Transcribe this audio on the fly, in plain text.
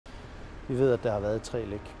Vi ved, at der har været 3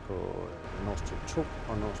 læk på Nord Stream 2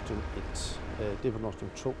 og Nord Stream 1. Det på Nord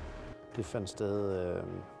Stream 2, det fandt sted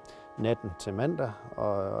natten til mandag,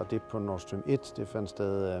 og det på Nord Stream 1, det fandt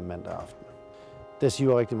sted mandag aften. Der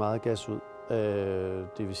siver rigtig meget gas ud.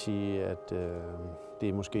 Det vil sige, at det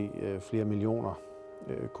er måske flere millioner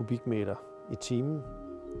kubikmeter i timen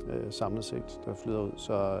samlet set, der flyder ud,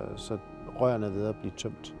 så rørene er ved at blive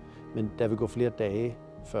tømt. Men der vil gå flere dage,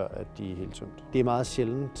 før at de er helt tømt. Det er meget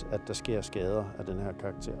sjældent, at der sker skader af den her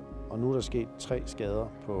karakter. Og nu er der sket 3 skader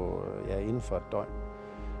inden for et døgn.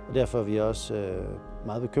 Og derfor er vi også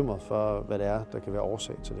meget bekymrede for, hvad det er, der kan være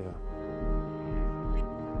årsag til det her.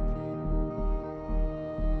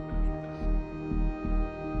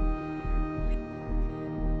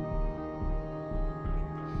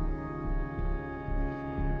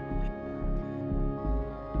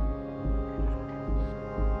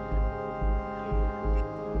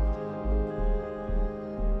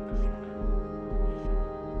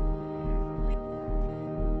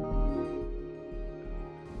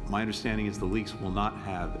 My understanding is the leaks will not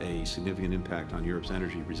have a significant impact on Europe's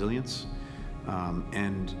energy resilience.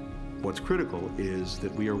 And what's critical is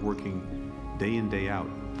that we are working day in, day out,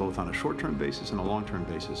 both on a short-term basis and a long-term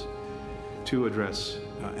basis, to address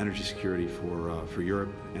energy security for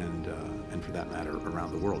Europe and for that matter,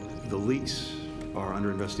 around the world. The leaks are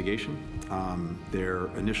under investigation. There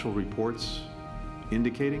are initial reports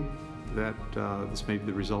indicating that this may be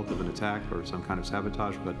the result of an attack or some kind of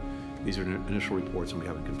sabotage, but these are initial reports and we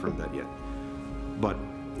haven't confirmed that yet. But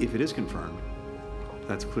if it is confirmed,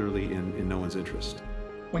 that's clearly in no one's interest.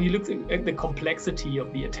 When you look at the complexity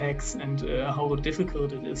of the attacks and how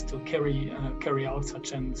difficult it is to carry out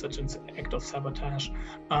such an act of sabotage,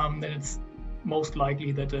 then it's most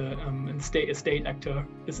likely that a state actor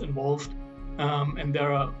is involved, and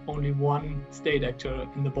there are only one state actor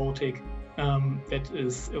in the Baltic that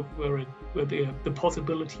is where the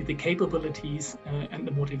possibility, the capabilities, and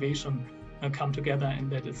the motivation come together, and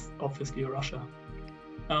that is obviously Russia.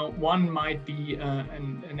 One might be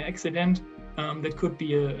an accident. That could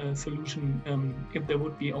be a solution if there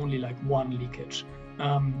would be only like one leakage.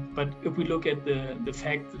 But if we look at the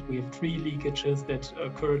fact that we have 3 leakages that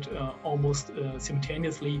occurred almost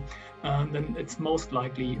simultaneously, then it's most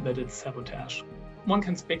likely that it's sabotage. One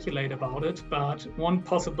can speculate about it, but one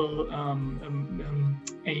possible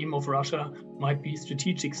aim of Russia might be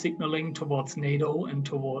strategic signaling towards NATO and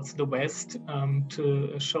towards the West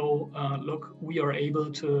to show, look, we are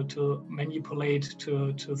able to manipulate,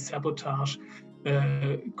 to sabotage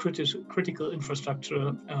critical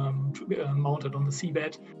infrastructure mounted on the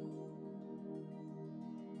seabed.